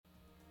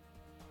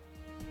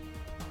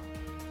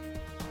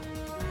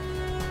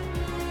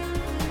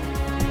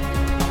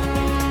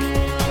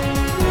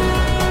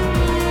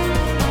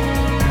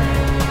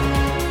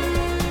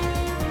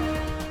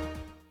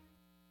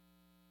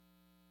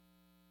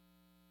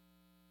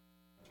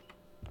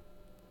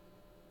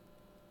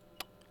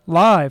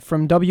Live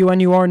from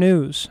WNUR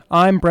News,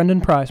 I'm Brendan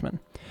Preisman.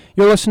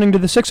 You're listening to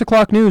the 6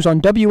 o'clock news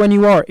on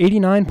WNUR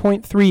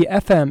 89.3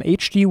 FM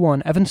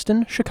HD1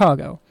 Evanston,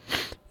 Chicago.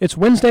 It's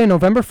Wednesday,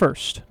 November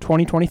 1st,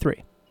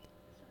 2023.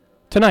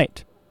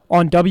 Tonight,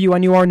 on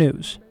WNUR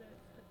News,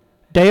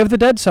 Day of the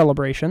Dead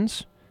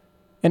celebrations,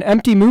 an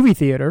empty movie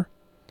theater,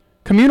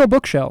 communal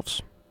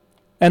bookshelves,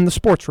 and the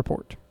sports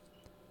report.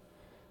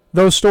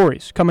 Those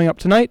stories coming up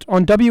tonight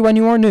on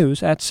WNUR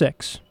News at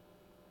 6.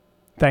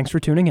 Thanks for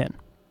tuning in.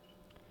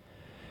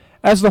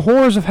 As the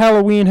horrors of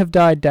Halloween have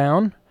died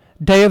down,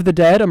 Day of the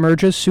Dead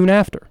emerges soon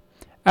after.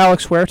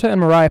 Alex Huerta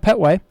and Mariah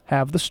Petway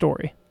have the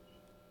story.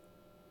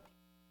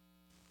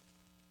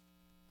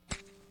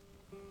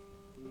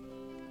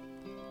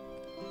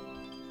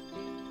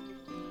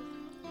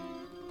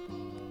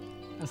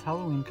 As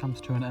Halloween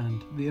comes to an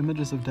end, the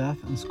images of death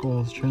in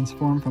schools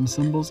transform from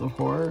symbols of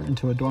horror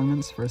into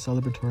adornments for a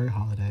celebratory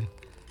holiday.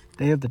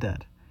 Day of the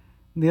Dead.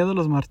 Dia de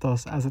los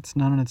Muertos, as it's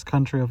known in its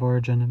country of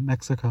origin,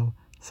 Mexico,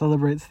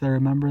 celebrates the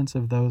remembrance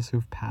of those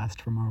who've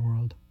passed from our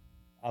world.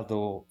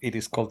 Although it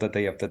is called the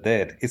Day of the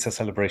Dead, it's a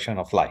celebration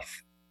of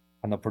life,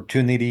 an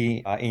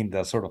opportunity in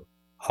the sort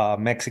of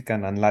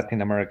Mexican and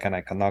Latin American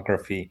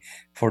iconography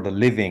for the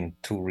living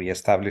to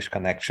reestablish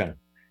connection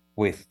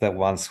with the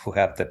ones who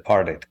have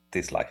departed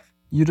this life.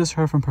 You just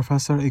heard from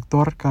Professor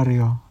Héctor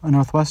Carrillo, a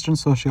Northwestern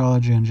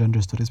sociology and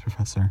gender studies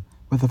professor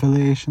with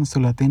affiliations to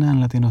Latina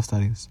and Latino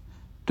studies.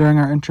 During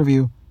our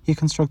interview, he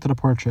constructed a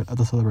portrait of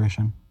the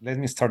celebration. Let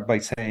me start by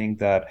saying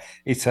that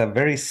it's a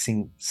very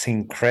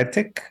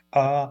syncretic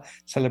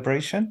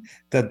celebration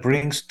that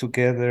brings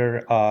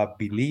together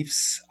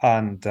beliefs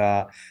and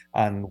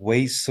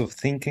ways of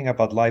thinking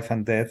about life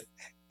and death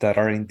that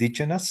are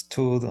indigenous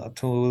to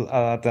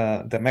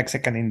the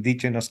Mexican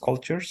indigenous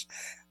cultures,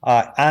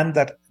 and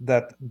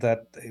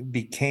that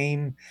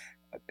became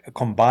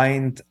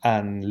combined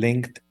and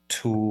linked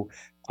to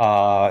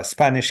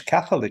Spanish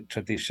Catholic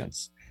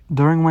traditions.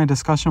 During my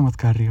discussion with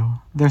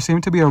Carrillo, there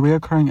seemed to be a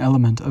recurring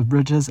element of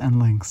bridges and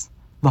links.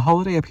 The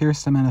holiday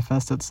appears to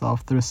manifest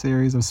itself through a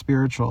series of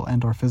spiritual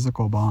and or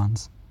physical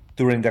bonds.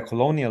 During the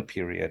colonial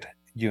period,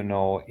 in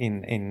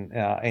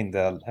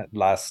the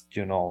last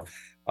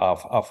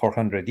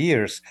 400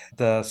 years,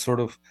 the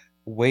sort of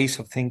ways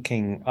of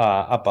thinking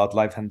about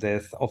life and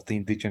death of the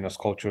indigenous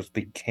cultures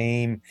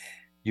became,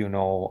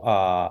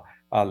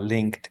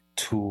 linked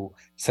to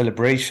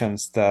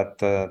celebrations that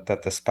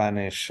the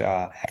Spanish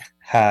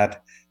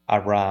had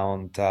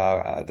around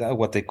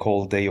what they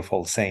call Day of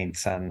All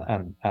Saints,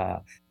 and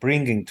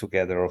bringing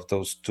together of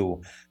those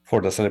two for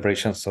the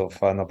celebrations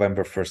of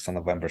November 1st and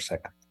November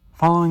 2nd.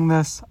 Following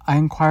this, I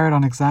inquired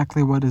on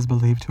exactly what is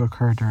believed to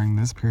occur during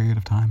this period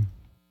of time.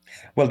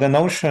 Well, the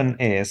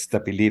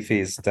belief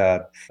is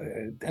that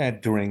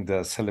during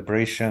the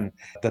celebration,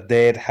 the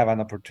dead have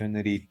an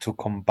opportunity to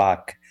come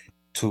back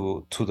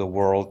to the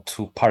world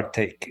to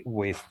partake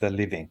with the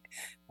living,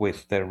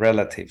 with their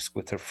relatives,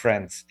 with their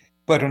friends.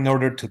 But in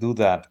order to do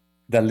that,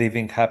 the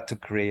living have to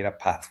create a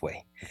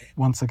pathway.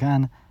 Once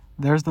again,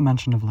 there's the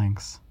mention of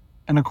links.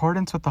 In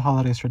accordance with the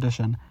holiday's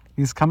tradition,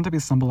 these come to be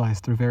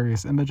symbolized through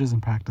various images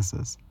and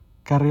practices.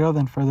 Carrillo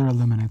then further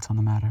illuminates on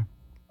the matter.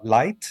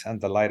 Light and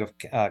the light of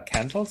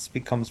candles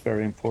becomes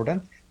very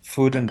important.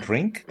 Food and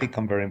drink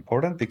become very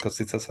important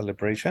because it's a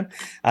celebration.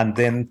 And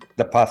then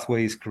the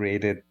pathway is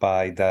created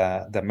by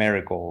the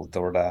marigold,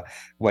 or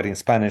what in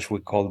Spanish we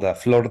call the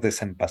flor de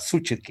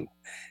Cempasuchils,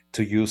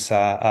 to use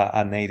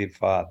a native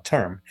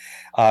term,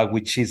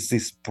 which is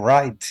this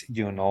bright,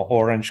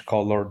 orange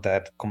color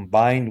that,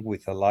 combined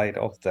with the light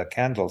of the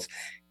candles,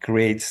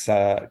 creates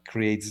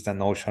the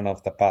notion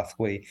of the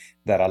pathway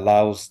that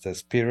allows the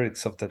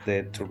spirits of the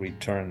dead to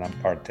return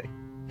and partake.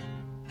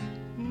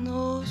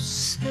 No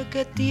sé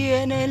qué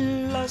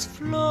tienen las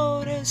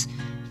flores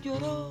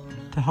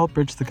lloronas. To help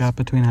bridge the gap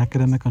between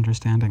academic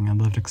understanding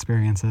and lived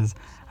experiences,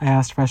 I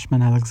asked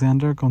freshman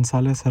Alexander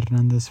Gonzalez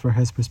Hernandez for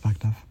his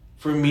perspective.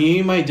 For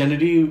me, my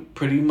identity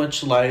pretty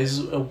much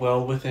lies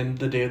well within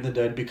the Day of the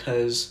Dead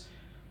because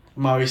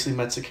I'm obviously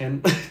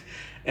Mexican.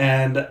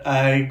 And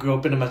I grew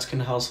up in a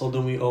Mexican household,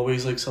 and we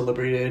always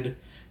celebrated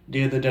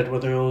Day of the Dead,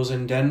 whether it was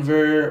in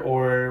Denver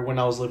or when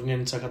I was living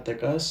in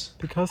Zacatecas.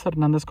 Because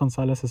Hernandez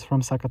Gonzalez is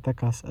from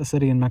Zacatecas, a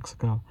city in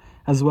Mexico,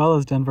 as well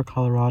as Denver,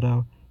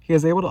 Colorado, he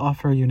is able to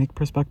offer a unique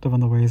perspective on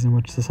the ways in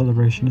which the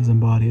celebration is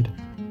embodied.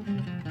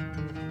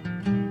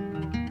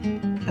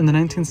 In the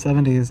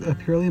 1970s, a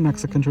purely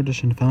Mexican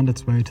tradition found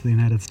its way to the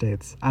United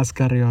States, as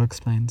Carrillo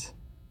explains.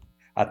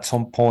 At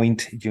some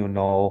point,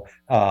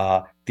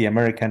 the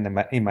American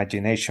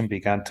imagination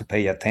began to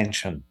pay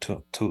attention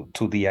to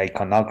the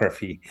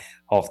iconography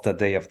of the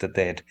Day of the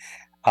Dead.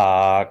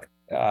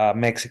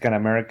 Mexican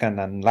American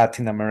and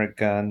Latin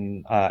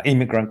American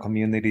immigrant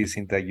communities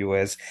in the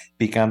U.S.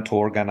 began to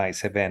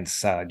organize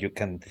events. You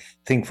can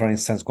think, for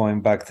instance,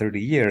 going back 30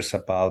 years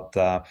about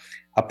a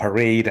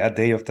parade, a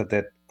Day of the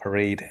Dead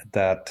parade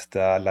that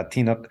the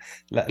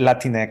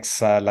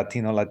Latinx,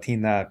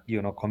 Latina,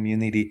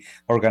 community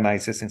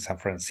organizes in San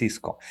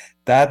Francisco.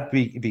 That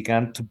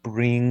began to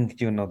bring,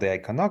 the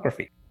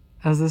iconography.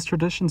 As this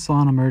tradition saw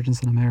an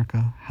emergence in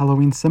America,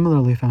 Halloween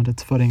similarly found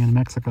its footing in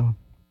Mexico.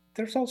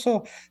 There's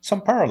also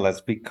some parallels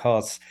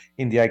because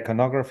in the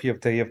iconography of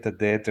Day of the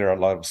Dead, there are a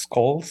lot of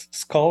skulls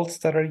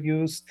that are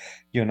used.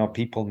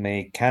 People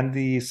make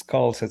candy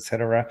skulls,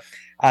 etc.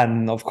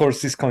 And of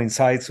course, this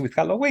coincides with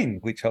Halloween,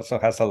 which also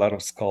has a lot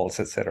of skulls,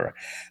 etc.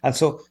 And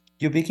so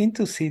you begin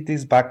to see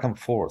this back and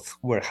forth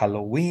where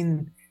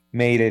Halloween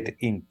made it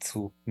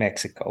into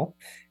Mexico.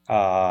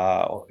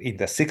 In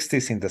the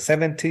 60s, in the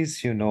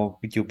 70s,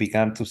 you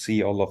began to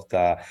see all of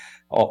the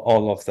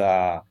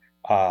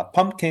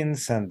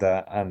pumpkins and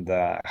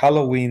the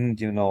Halloween,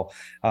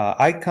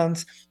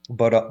 icons.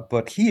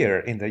 But here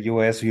in the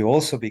U.S., we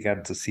also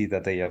began to see the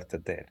Day of the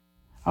Dead.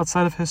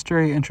 Outside of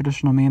history and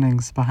traditional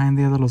meanings behind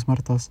Dia de los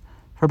Muertos,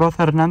 for both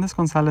Hernandez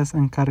Gonzalez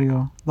and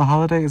Carrillo, the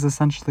holiday is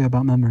essentially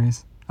about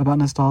memories, about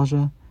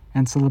nostalgia,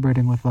 and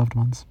celebrating with loved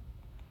ones.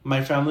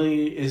 My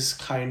family is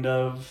kind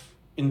of,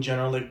 in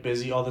general,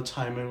 busy all the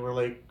time, and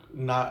we're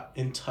not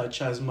in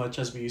touch as much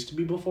as we used to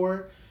be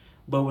before.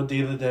 But with Day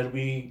of the Dead,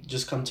 we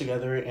just come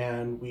together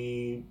and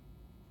we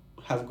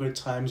have good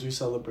times, we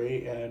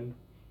celebrate, and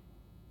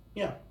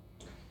yeah.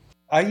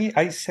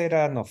 I set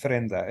an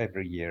ofrenda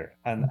every year,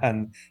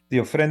 and the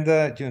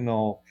ofrenda,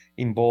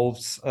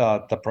 involves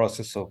the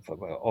process of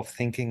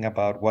thinking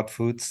about what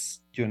foods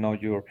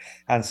your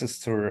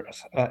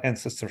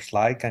ancestors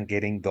like and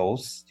getting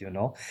those,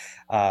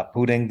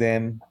 putting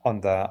them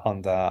on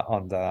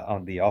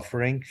the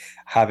offering,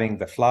 having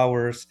the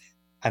flowers,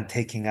 and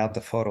taking out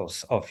the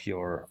photos of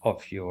your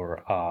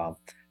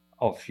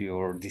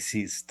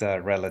deceased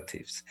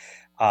relatives.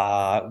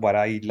 What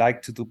I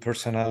like to do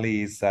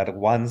personally is that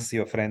once the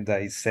ofrenda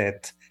is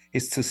set,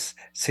 is to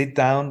sit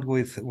down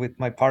with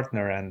my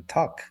partner and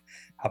talk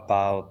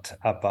about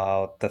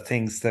the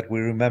things that we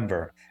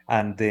remember,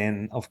 and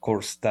then of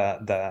course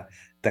the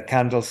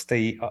candles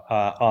stay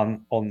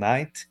on all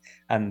night,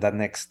 and the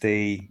next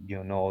day,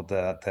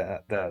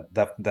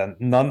 the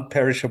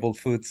non-perishable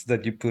foods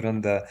that you put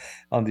on the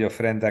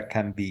ofrenda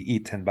can be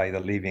eaten by the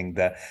living.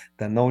 The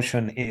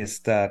notion is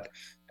that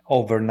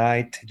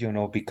overnight,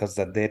 because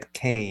the dead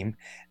came,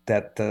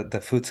 that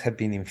the foods have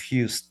been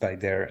infused by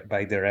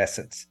their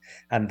essence,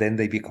 and then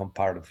they become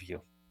part of you.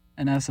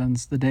 In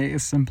essence, the day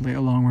is simply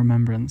a long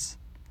remembrance.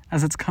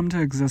 As it's come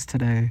to exist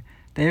today,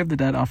 Day of the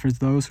Dead offers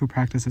those who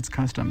practice its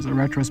customs a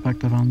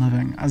retrospective on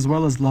living, as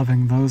well as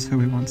loving those who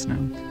we once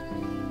knew.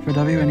 For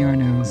WNUR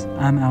News,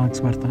 I'm Alex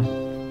Huerta.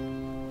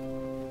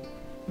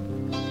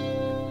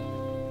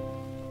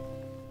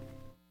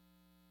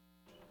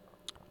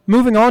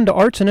 Moving on to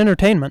arts and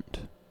entertainment.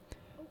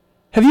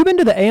 Have you been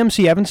to the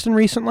AMC Evanston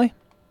recently?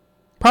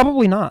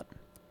 Probably not.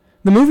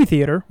 The movie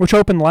theater, which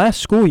opened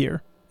last school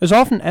year, is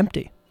often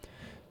empty.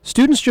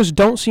 Students just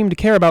don't seem to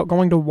care about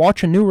going to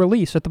watch a new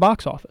release at the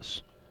box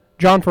office.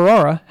 John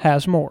Ferrara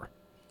has more.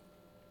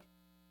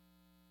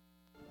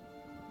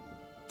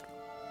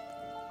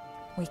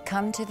 We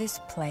come to this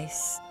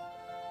place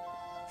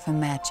for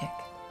magic.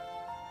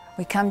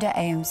 We come to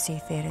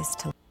AMC theaters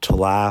to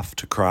laugh,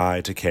 to cry,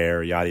 to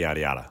care, yada,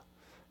 yada, yada.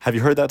 Have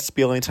you heard that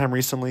spiel anytime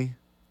recently?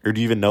 Or do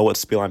you even know what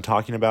spiel I'm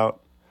talking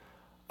about?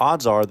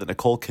 Odds are that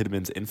Nicole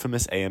Kidman's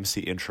infamous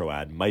AMC intro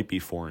ad might be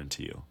foreign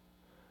to you.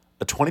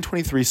 A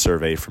 2023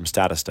 survey from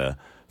Statista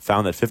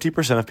found that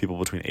 50% of people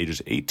between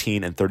ages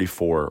 18 and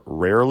 34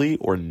 rarely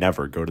or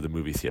never go to the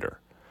movie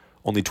theater.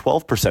 Only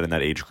 12% in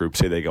that age group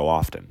say they go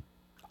often.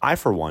 I,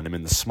 for one, am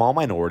in the small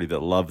minority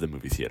that love the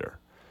movie theater.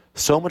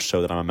 So much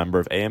so that I'm a member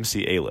of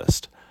AMC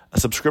A-List, a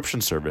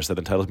subscription service that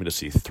entitles me to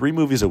see 3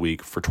 movies a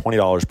week for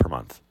 $20 per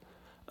month.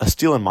 A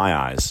steal in my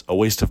eyes, a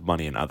waste of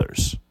money in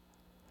others.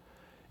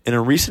 In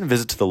a recent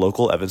visit to the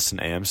local Evanston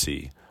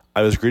AMC,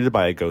 I was greeted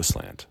by a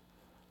ghostland.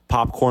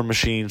 Popcorn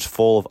machines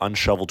full of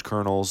unshoveled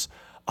kernels,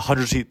 a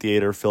 100-seat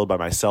theater filled by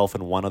myself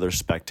and one other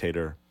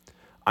spectator.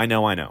 I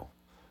know.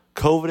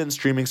 COVID and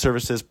streaming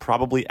services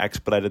probably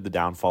expedited the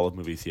downfall of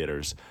movie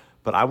theaters,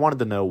 but I wanted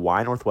to know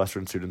why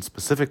Northwestern students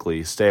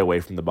specifically stay away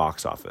from the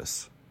box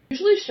office.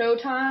 Usually show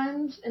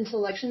times and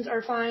selections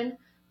are fine,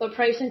 but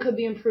pricing could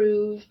be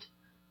improved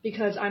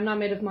because I'm not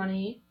made of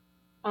money.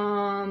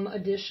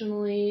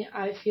 Additionally,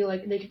 I feel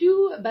like they could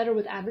do better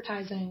with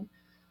advertising.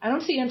 I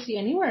don't see MC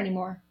anywhere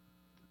anymore.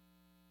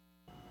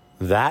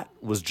 That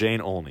was Jane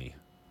Olney,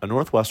 a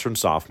Northwestern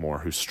sophomore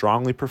who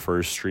strongly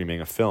prefers streaming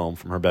a film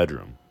from her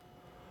bedroom.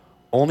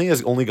 Olney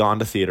has only gone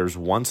to theaters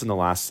once in the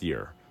last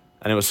year,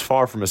 and it was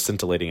far from a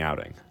scintillating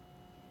outing.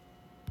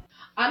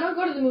 I don't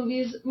go to the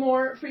movies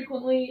more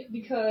frequently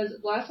because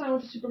last time I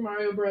went to Super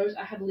Mario Bros.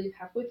 I had to leave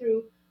halfway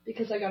through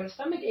because I got a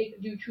stomach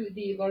ache due to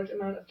the large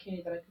amount of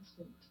candy that I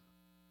consumed.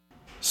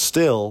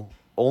 Still,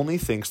 Olney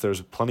thinks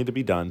there's plenty to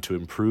be done to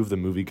improve the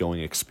movie-going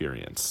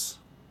experience.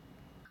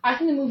 I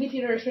think the movie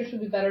theater experience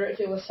would be better if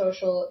it was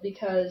social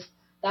because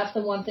that's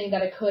the one thing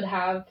that I could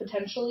have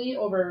potentially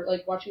over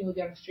watching a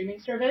movie on a streaming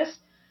service.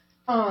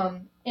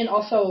 And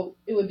also,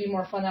 it would be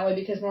more fun that way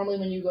because normally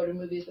when you go to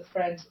movies with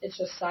friends, it's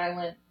just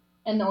silent.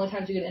 And the only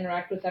times you can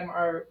interact with them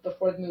are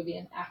before the movie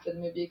and after the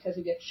movie because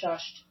you get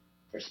shushed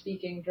for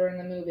speaking during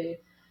the movie.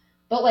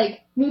 But,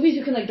 like, movies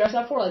you can, like, dress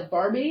up for, like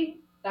Barbie,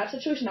 that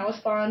situation, that was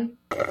fun.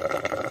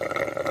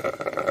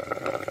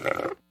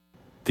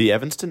 The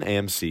Evanston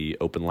AMC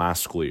opened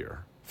last school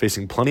year,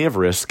 facing plenty of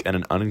risk and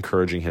an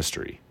unencouraging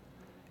history.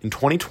 In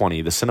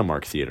 2020, the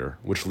Cinemark Theater,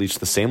 which leased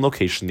the same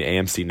location the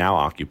AMC now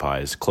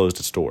occupies, closed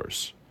its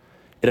doors.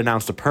 It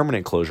announced a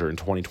permanent closure in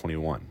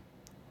 2021.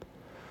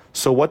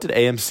 So what did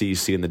AMC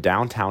see in the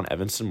downtown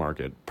Evanston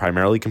market,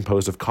 primarily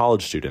composed of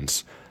college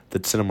students,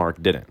 that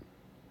Cinemark didn't?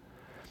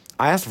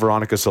 I asked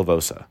Veronica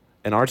Silvosa,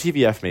 an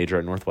RTVF major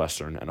at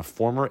Northwestern and a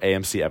former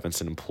AMC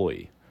Evanston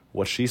employee,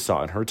 what she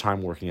saw in her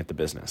time working at the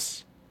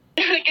business.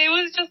 It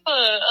was just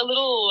a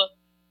little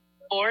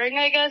boring,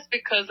 I guess,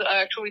 because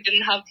I actually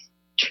didn't have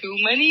too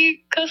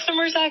many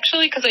customers,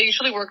 actually, because I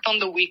usually worked on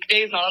the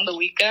weekdays, not on the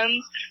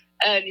weekends.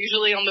 And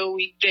usually on the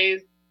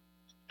weekdays,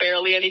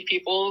 barely any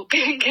people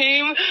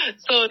came.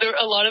 So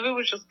a lot of it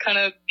was just kind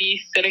of me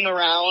sitting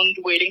around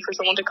waiting for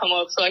someone to come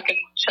up so I can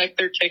check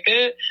their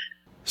ticket.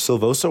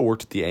 Silvosa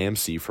worked at the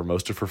AMC for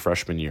most of her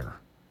freshman year,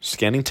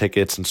 scanning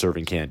tickets and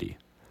serving candy.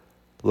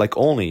 Like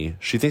Olney,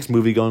 she thinks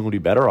moviegoing would be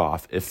better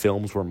off if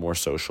films were more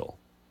social.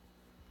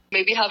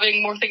 Maybe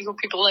having more things with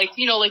people like,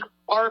 like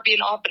Barbie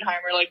and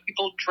Oppenheimer, like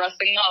people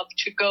dressing up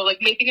to go, like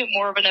making it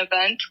more of an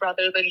event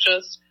rather than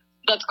just,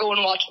 let's go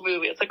and watch a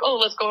movie. It's like, oh,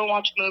 let's go and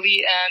watch a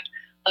movie and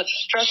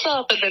let's dress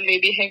up and then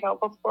maybe hang out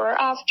before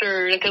or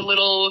after. Like a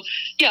little,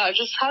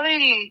 just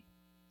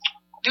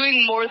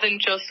doing more than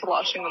just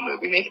watching a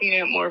movie, making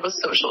it more of a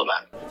social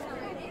event.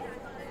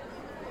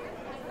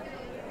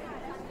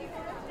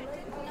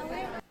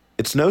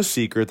 It's no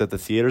secret that the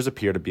theaters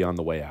appear to be on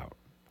the way out.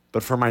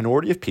 But for a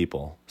minority of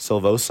people,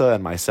 Silvosa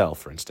and myself,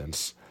 for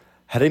instance,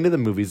 heading to the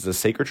movies is a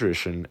sacred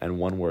tradition and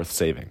one worth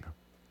saving.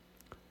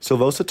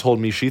 Silvosa told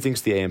me she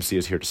thinks the AMC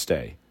is here to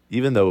stay,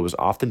 even though it was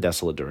often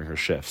desolate during her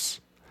shifts.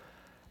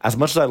 As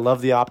much as I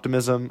love the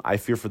optimism, I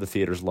fear for the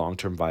theater's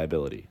long-term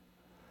viability.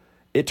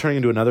 It turning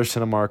into another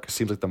Cinemark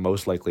seems like the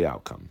most likely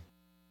outcome.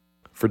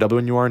 For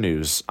WNUR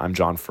News, I'm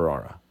John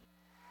Ferrara.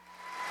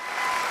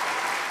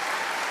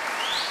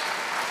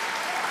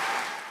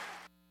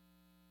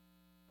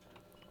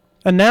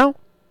 And now,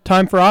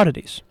 time for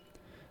oddities.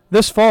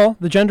 This fall,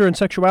 the Gender and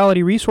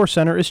Sexuality Resource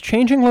Center is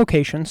changing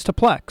locations to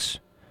Plex.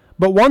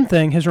 But one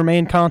thing has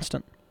remained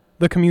constant: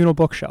 the communal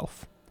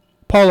bookshelf.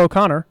 Paul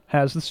O'Connor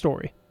has the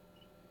story.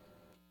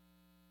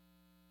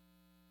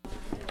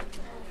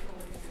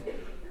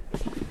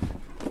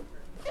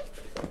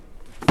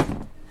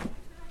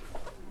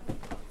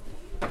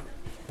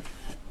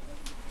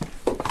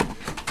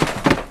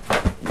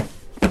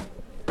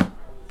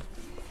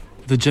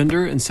 The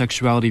Gender and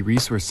Sexuality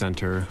Resource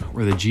Center,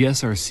 or the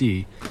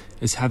GSRC,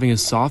 is having a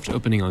soft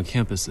opening on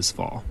campus this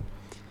fall.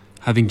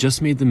 Having just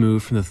made the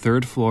move from the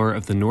third floor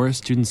of the Norris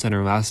Student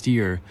Center last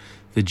year,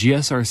 the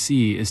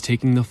GSRC is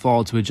taking the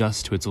fall to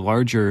adjust to its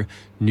larger,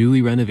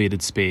 newly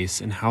renovated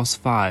space in House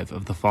 5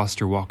 of the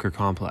Foster Walker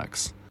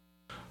complex.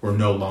 We're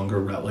no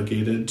longer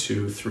relegated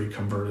to 3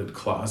 converted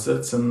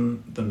closets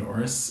in the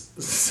Norris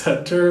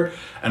Center,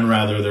 and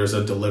rather there's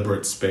a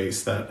deliberate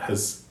space that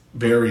has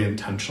very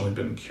intentionally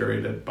been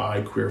curated by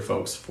queer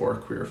folks for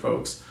queer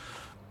folks.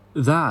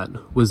 That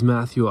was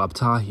Matthew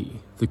Abtahi,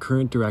 the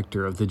current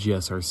director of the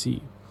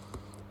GSRC.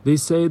 They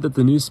say that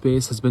the new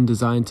space has been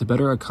designed to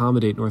better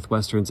accommodate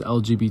Northwestern's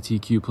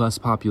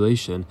LGBTQ+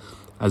 population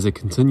as it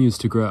continues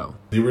to grow.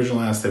 The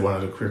original ask, they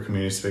wanted a queer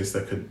community space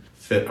that could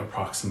fit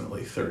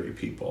approximately 30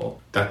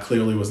 people. That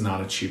clearly was not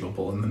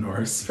achievable in the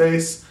Norris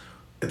space.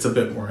 It's a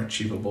bit more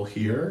achievable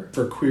here.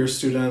 For queer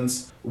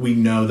students, we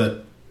know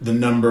that the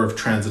number of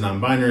trans and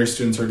non-binary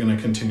students are going to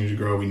continue to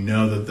grow. We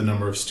know that the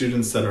number of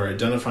students that are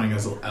identifying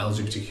as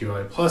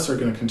LGBTQI+ are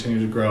going to continue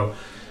to grow.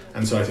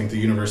 And so I think the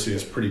university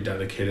is pretty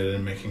dedicated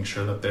in making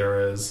sure that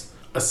there is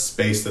a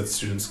space that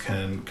students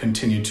can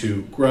continue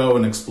to grow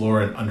and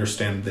explore and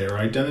understand their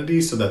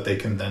identity so that they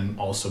can then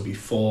also be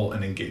full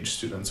and engaged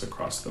students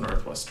across the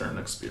Northwestern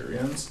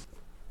experience.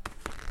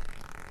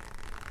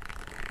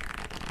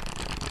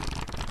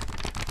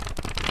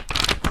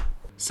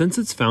 Since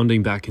its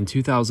founding back in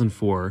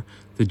 2004,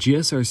 the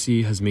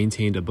GSRC has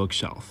maintained a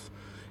bookshelf.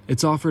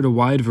 It's offered a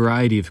wide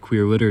variety of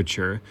queer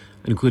literature,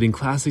 including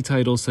classic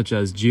titles such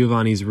as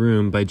Giovanni's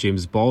Room by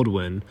James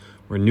Baldwin,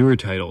 or newer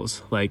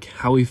titles like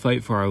How We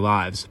Fight for Our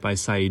Lives by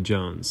Saeed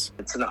Jones.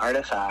 It's an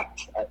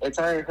artifact. It's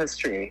our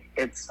history.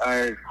 It's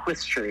our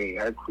history,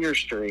 our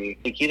queerstory.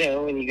 Like,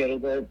 when you go to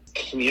the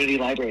community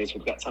libraries,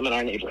 we've got some in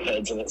our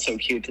neighborhoods, and it's so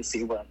cute to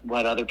see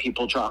what other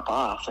people drop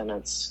off, and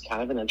it's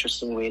kind of an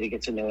interesting way to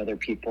get to know other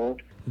people.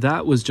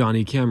 That was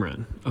Johnny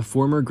Cameron, a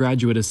former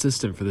graduate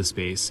assistant for the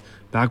space,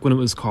 back when it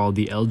was called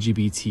the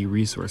LGBT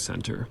Resource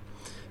Center.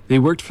 They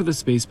worked for the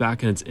space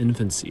back in its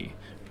infancy,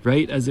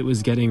 right as it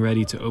was getting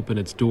ready to open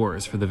its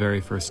doors for the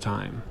very first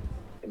time.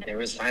 There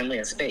was finally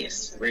a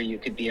space where you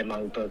could be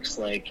among books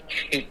like,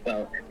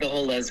 the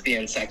whole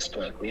lesbian sex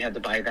book. We had to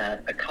buy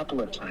that a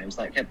couple of times.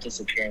 That kept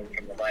disappearing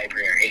from the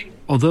library.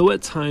 Although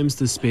at times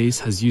the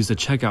space has used a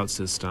checkout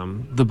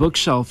system, the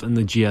bookshelf in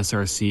the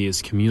GSRC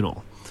is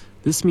communal.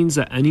 This means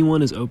that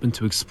anyone is open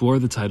to explore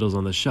the titles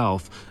on the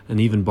shelf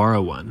and even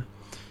borrow one.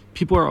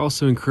 People are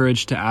also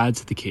encouraged to add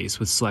to the case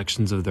with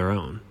selections of their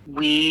own.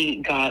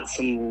 We got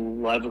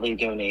some lovely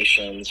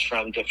donations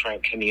from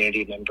different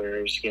community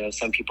members,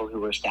 some people who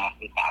were staff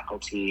and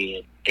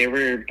faculty. There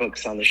were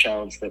books on the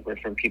shelves that were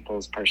from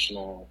people's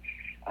personal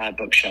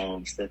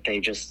bookshelves that they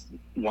just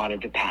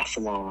wanted to pass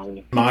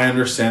along. My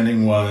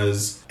understanding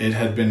was it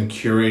had been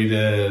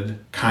curated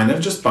kind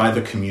of just by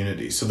the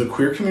community. So the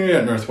queer community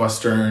at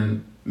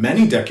Northwestern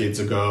many decades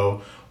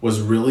ago was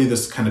really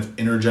this kind of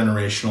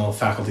intergenerational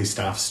faculty,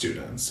 staff,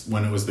 students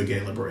when it was the Gay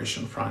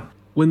Liberation Front.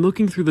 When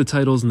looking through the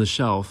titles on the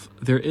shelf,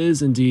 there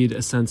is indeed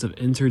a sense of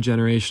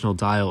intergenerational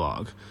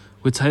dialogue.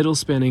 With titles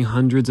spanning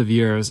hundreds of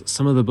years,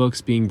 some of the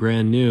books being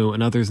brand new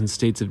and others in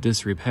states of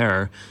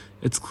disrepair,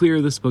 it's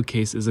clear this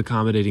bookcase is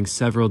accommodating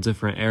several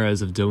different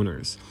eras of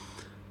donors.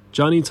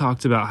 Johnny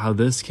talked about how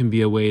this can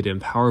be a way to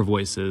empower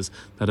voices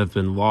that have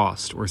been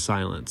lost or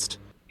silenced.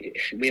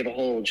 We have a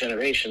whole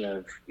generation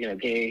of,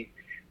 gay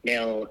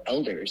male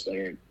elders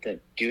that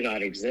do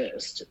not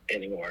exist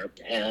anymore.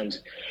 And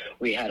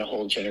we had a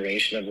whole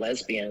generation of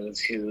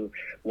lesbians who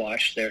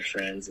watched their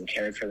friends and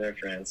cared for their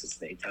friends as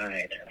they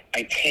died.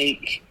 I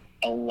take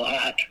a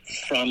lot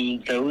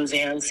from those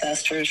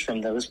ancestors,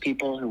 from those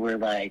people who were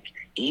like,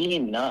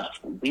 enough,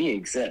 we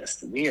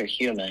exist, we are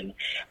human,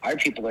 our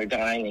people are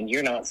dying and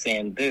you're not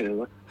saying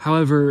boo.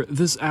 However,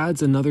 this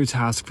adds another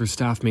task for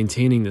staff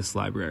maintaining this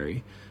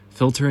library,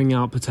 filtering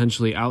out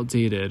potentially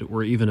outdated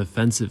or even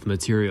offensive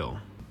material.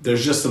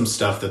 There's just some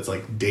stuff that's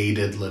like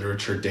dated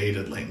literature,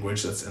 dated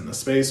language that's in the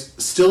space.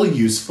 Still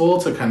useful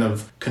to kind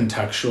of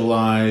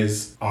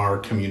contextualize our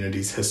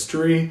community's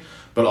history,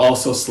 but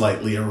also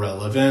slightly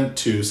irrelevant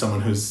to someone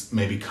who's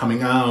maybe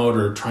coming out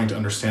or trying to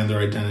understand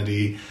their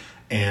identity.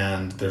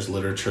 And there's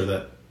literature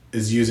that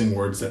is using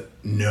words that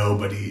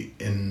nobody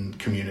in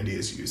community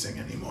is using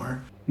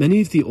anymore. Many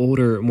of the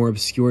older, more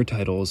obscure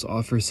titles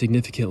offer a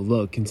significant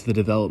look into the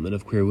development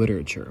of queer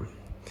literature.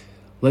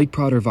 Like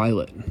Prod or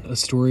Violet, a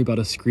story about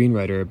a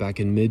screenwriter back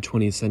in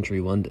mid-20th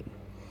century London.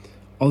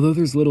 Although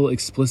there's little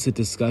explicit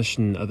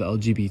discussion of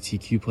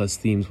LGBTQ+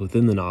 themes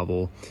within the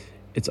novel,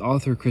 its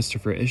author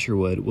Christopher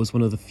Isherwood was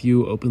one of the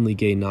few openly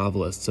gay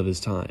novelists of his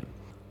time.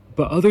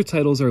 But other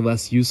titles are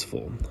less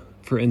useful.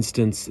 For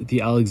instance,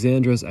 The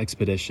Alexandra's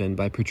Expedition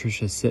by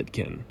Patricia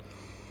Sitkin.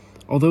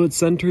 Although it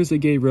centers a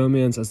gay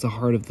romance as the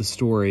heart of the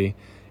story,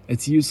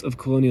 its use of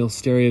colonial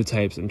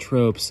stereotypes and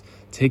tropes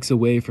takes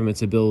away from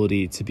its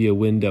ability to be a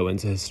window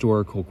into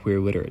historical queer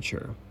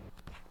literature.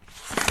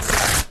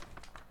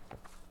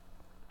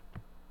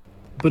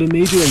 But a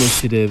major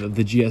initiative of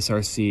the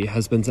GSRC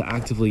has been to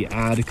actively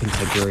add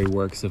contemporary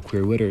works of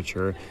queer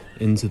literature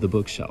into the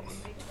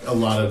bookshelf. A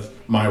lot of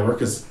my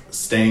work is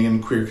staying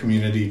in queer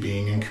community,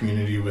 being in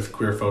community with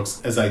queer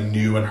folks. As I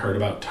knew and heard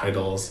about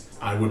titles,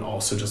 I would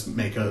also just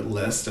make a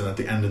list, and at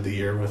the end of the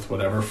year, with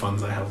whatever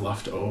funds I have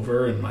left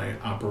over in my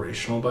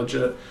operational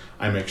budget,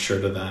 I make sure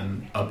to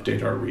then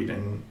update our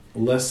reading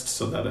list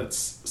so that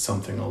it's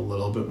something a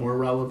little bit more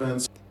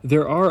relevant.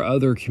 There are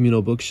other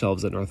communal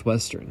bookshelves at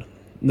Northwestern,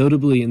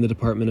 notably in the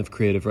Department of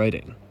Creative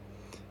Writing.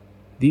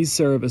 These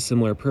serve a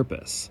similar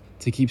purpose,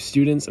 to keep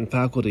students and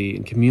faculty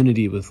in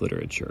community with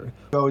literature.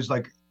 So it's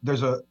like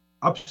there's a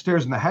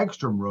upstairs in the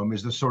Hagstrom room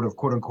is this sort of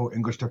quote-unquote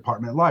English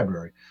department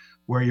library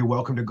where you're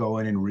welcome to go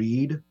in and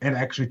read and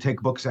actually take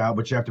books out,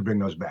 but you have to bring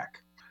those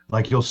back.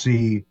 Like you'll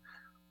see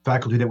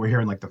faculty that were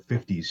here in like the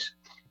 50s,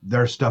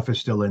 their stuff is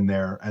still in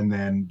there, and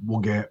then we'll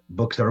get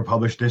books that were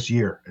published this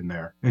year in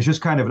there. It's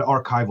just kind of an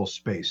archival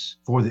space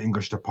for the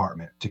English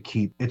department to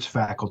keep its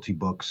faculty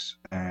books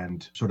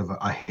and sort of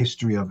a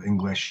history of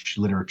English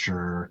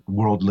literature,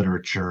 world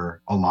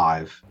literature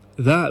alive.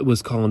 That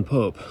was Colin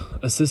Pope,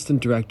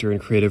 Assistant Director in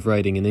Creative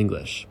Writing in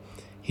English.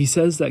 He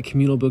says that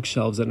communal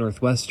bookshelves at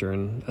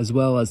Northwestern, as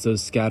well as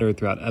those scattered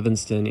throughout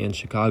Evanston and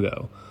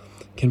Chicago,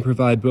 can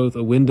provide both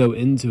a window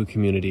into a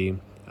community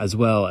as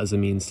well as a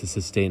means to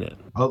sustain it.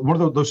 One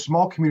of those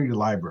small community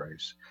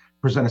libraries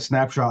present a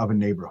snapshot of a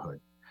neighborhood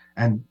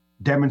and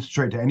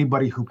demonstrate to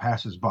anybody who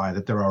passes by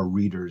that there are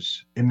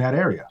readers in that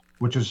area,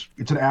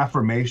 it's an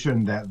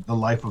affirmation that the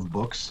life of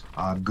books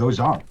goes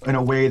on in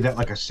a way that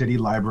like a city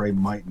library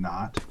might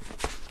not.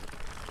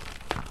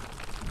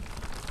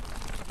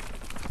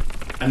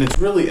 And it's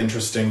really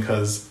interesting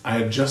because I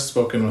had just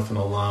spoken with an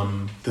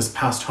alum this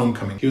past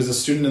homecoming. He was a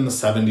student in the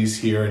 70s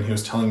here, and he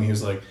was telling me, he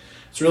was like,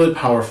 it's really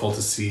powerful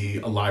to see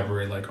a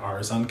library like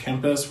ours on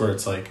campus where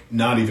it's like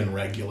not even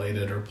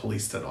regulated or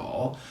policed at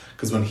all.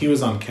 Because when he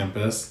was on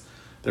campus,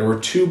 there were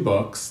 2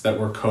 books that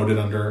were coded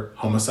under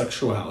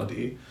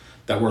homosexuality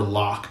that were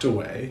locked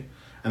away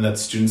and that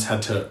students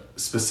had to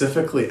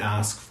specifically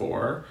ask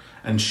for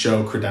and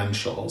show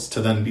credentials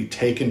to then be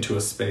taken to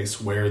a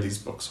space where these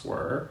books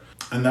were.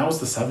 And that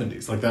was the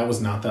 70s. Like, that was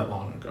not that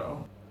long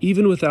ago.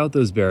 Even without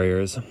those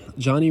barriers,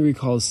 Johnny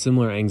recalls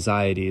similar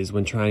anxieties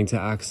when trying to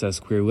access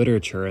queer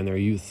literature in their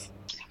youth.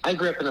 I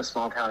grew up in a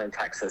small town in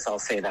Texas, I'll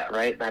say that,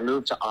 right? And I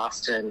moved to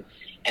Austin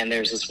And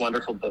there's this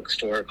wonderful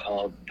bookstore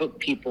called Book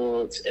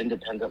People. It's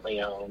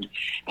independently owned.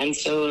 And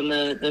so in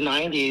the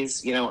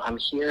 90s, I'm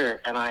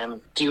here and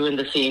I'm doing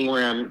the thing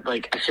where I'm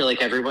like, I feel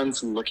like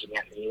everyone's looking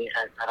at me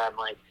and I'm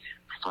like,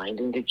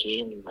 finding a gay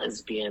and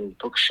lesbian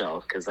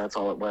bookshelf, because that's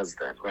all it was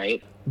then,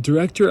 right?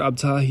 Director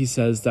Abtahi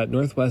says that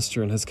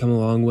Northwestern has come a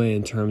long way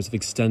in terms of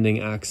extending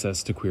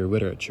access to queer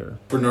literature.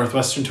 For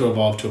Northwestern to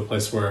evolve to a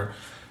place where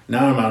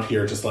now I'm out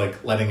here just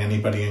like letting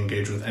anybody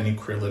engage with any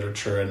queer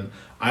literature, and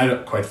I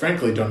quite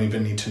frankly don't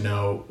even need to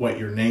know what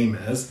your name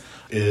is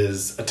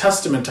a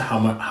testament to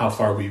how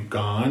far we've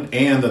gone,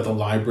 and that the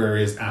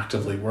library is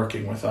actively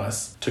working with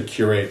us to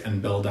curate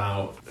and build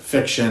out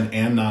fiction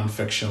and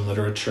nonfiction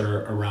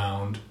literature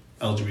around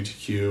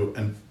LGBTQ,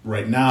 and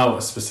right now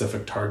a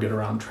specific target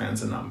around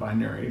trans and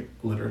non-binary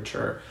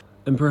literature.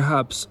 And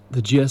perhaps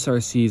the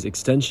GSRC's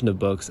extension of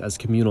books as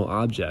communal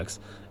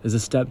objects is a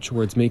step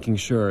towards making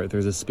sure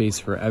there's a space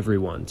for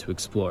everyone to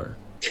explore.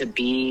 To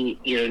be,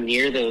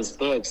 near those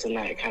books in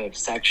that kind of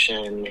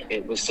section,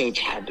 it was so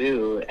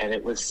taboo, and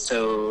it was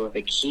so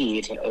the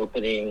key to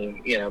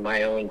opening,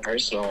 my own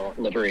personal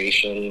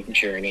liberation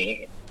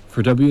journey.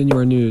 For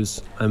WNUR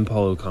News, I'm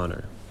Paul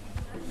O'Connor.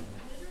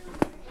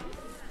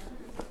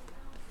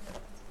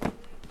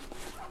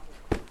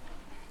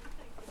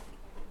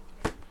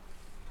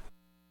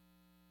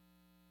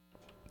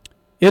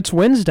 It's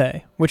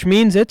Wednesday, which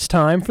means it's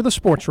time for the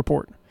Sports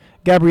Report.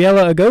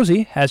 Gabriella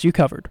Agozi has you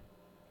covered.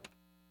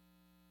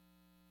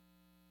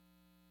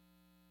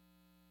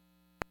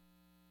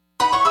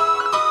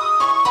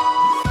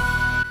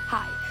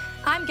 Hi,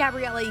 I'm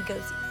Gabriella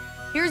Agozi.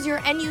 Here's your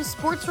NU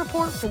Sports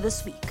Report for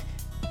this week.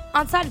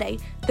 On Sunday,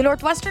 the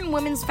Northwestern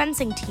women's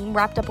fencing team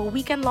wrapped up a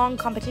weekend-long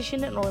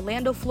competition in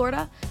Orlando,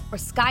 Florida, where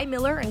Sky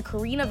Miller and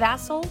Karina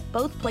Vassell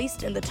both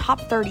placed in the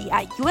top 30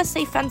 at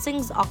USA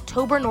Fencing's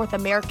October North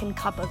American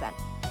Cup event.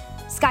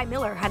 Sky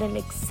Miller had an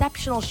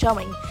exceptional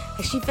showing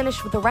as she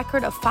finished with a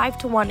record of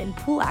 5-1 in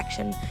pool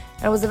action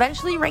and was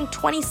eventually ranked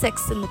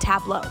 26th in the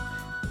tableau.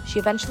 She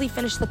eventually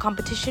finished the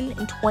competition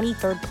in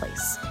 23rd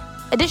place.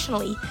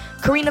 Additionally,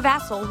 Karina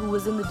Vassell, who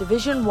was in the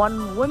Division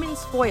I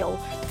women's foil,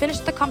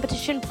 finished the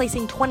competition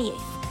placing 28th.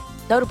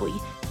 Notably,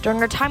 during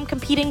her time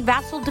competing,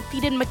 Vassell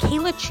defeated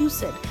Michaela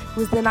Chusid,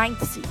 who was the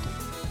 9th seed.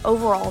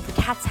 Overall, the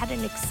Cats had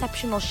an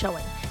exceptional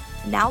showing.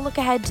 Now look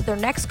ahead to their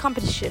next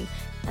competition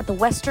at the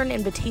Western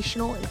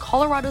Invitational in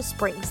Colorado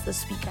Springs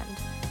this weekend.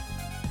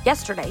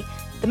 Yesterday,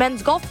 the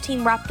men's golf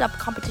team wrapped up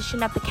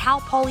competition at the Cal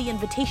Poly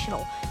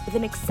Invitational with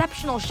an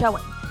exceptional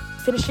showing,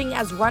 finishing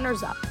as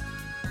runners-up.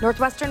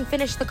 Northwestern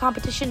finished the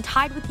competition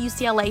tied with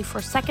UCLA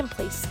for second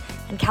place,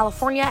 and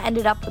California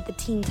ended up with the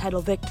team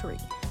title victory.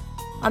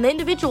 On the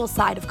individual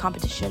side of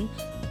competition,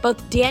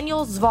 both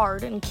Daniel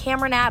Zvard and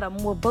Cameron Adam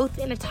were both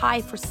in a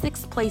tie for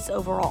 6th place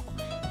overall.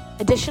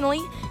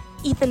 Additionally,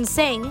 Ethan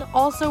Singh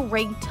also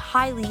ranked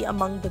highly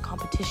among the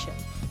competition,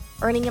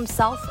 earning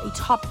himself a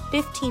top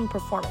 15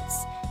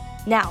 performance.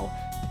 Now,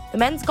 the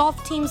men's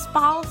golf team's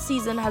fall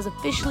season has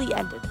officially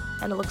ended,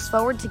 and it looks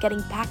forward to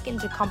getting back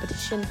into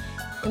competition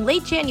in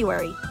late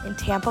January in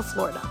Tampa,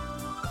 Florida.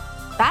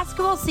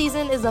 Basketball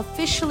season is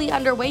officially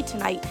underway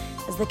tonight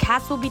as the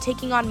Cats will be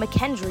taking on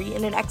McKendree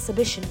in an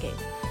exhibition game.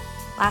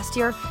 Last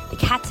year, the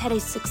Cats had a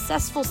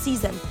successful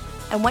season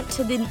and went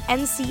to the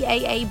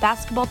NCAA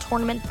basketball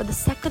tournament for the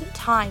second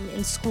time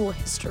in school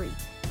history.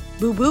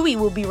 Boo Buie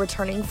will be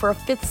returning for a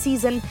 5th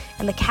season,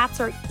 and the Cats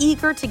are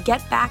eager to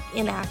get back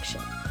in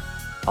action.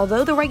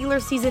 Although the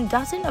regular season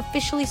doesn't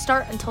officially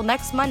start until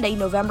next Monday,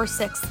 November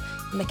 6th,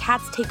 when the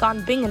Cats take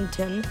on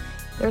Binghamton,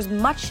 there's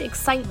much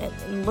excitement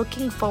in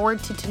looking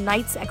forward to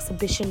tonight's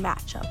exhibition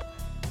matchup.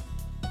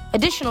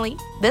 Additionally,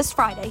 this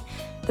Friday,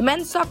 the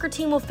men's soccer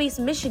team will face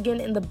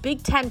Michigan in the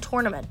Big Ten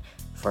tournament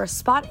for a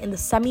spot in the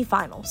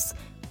semifinals.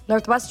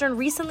 Northwestern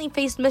recently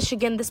faced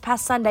Michigan this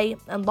past Sunday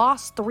and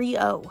lost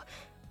 3-0.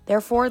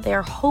 Therefore, they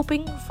are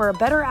hoping for a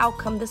better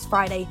outcome this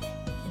Friday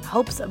in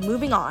hopes of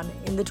moving on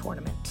in the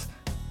tournament.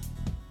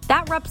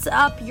 That wraps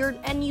up your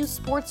NU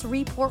Sports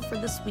Report for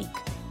this week.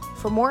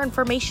 For more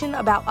information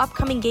about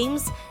upcoming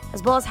games,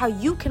 as well as how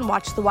you can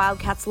watch the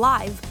Wildcats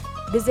live,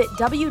 visit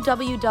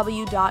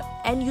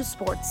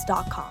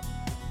www.nusports.com.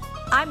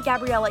 I'm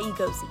Gabriella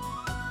Agozi,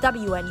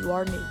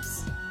 WNUR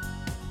News.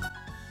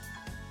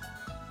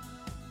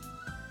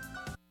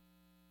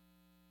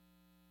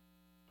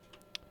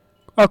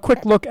 A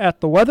quick look at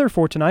the weather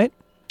for tonight.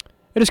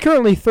 It is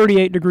currently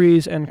 38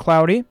 degrees and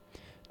cloudy.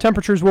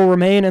 Temperatures will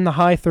remain in the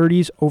high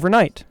 30s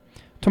overnight.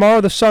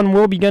 Tomorrow the sun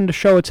will begin to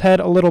show its head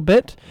a little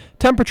bit.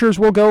 Temperatures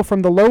will go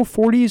from the low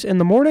 40s in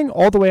the morning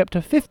all the way up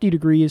to 50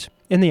 degrees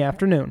in the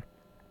afternoon.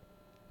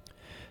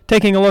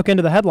 Taking a look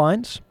into the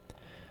headlines.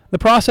 The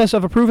process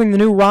of approving the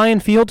new Ryan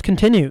Field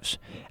continues.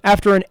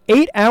 After an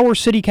 8-hour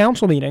city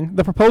council meeting,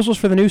 the proposals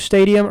for the new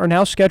stadium are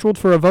now scheduled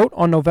for a vote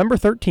on November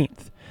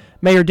 13th.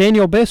 Mayor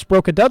Daniel Biss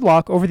broke a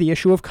deadlock over the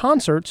issue of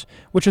concerts,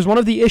 which is one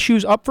of the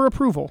issues up for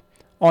approval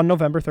on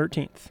November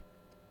 13th.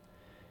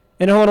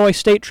 An Illinois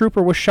state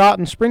trooper was shot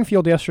in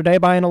Springfield yesterday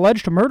by an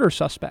alleged murder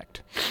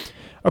suspect.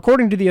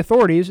 According to the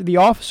authorities, the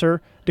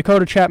officer,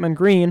 Dakota Chapman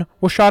Green,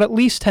 was shot at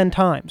least 10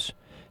 times.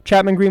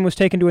 Chapman Green was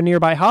taken to a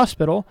nearby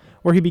hospital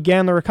where he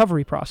began the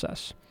recovery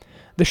process.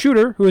 The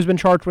shooter, who has been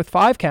charged with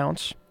 5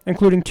 counts,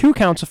 including 2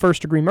 counts of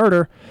first-degree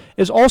murder,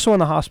 is also in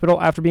the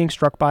hospital after being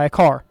struck by a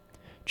car.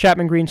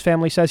 Chapman Green's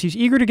family says he's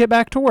eager to get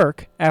back to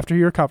work after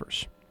he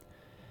recovers.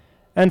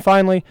 And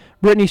finally,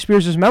 Britney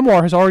Spears'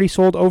 memoir has already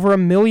sold over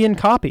 1 million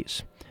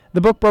copies.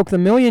 The book broke the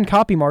 1 million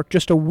copy mark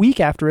just a week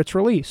after its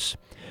release.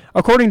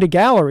 According to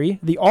Gallery,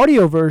 the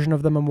audio version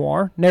of the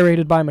memoir,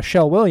 narrated by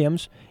Michelle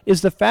Williams,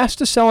 is the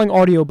fastest-selling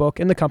audiobook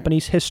in the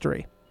company's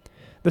history.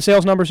 The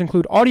sales numbers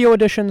include audio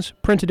editions,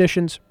 print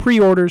editions,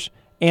 pre-orders,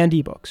 and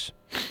ebooks.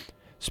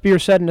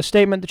 Spears said in a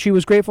statement that she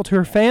was grateful to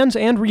her fans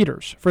and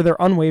readers for their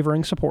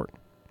unwavering support.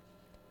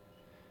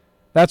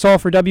 That's all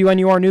for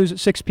WNUR News at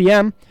 6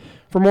 p.m.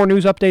 For more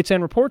news updates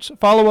and reports,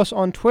 follow us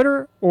on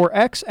Twitter or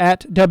X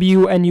at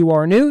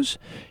WNUR News.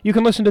 You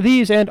can listen to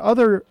these and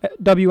other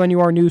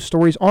WNUR News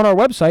stories on our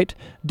website,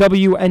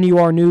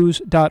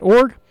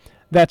 WNURnews.org.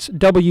 That's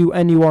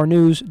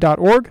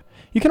WNURnews.org.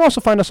 You can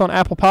also find us on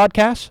Apple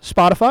Podcasts,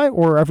 Spotify,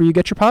 or wherever you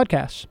get your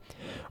podcasts.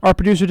 Our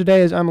producer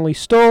today is Emily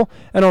Stoll,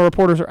 and our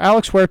reporters are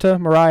Alex Huerta,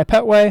 Mariah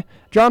Petway,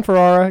 John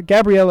Ferrara,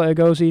 Gabriella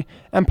Egozi,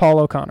 and Paul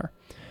O'Connor.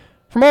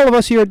 From all of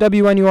us here at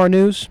WNUR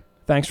News,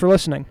 thanks for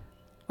listening.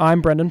 I'm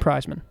Brendan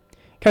Preisman.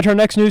 Catch our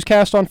next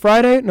newscast on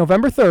Friday,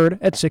 November 3rd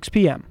at 6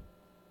 p.m.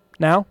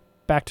 Now,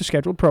 back to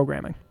scheduled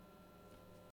programming.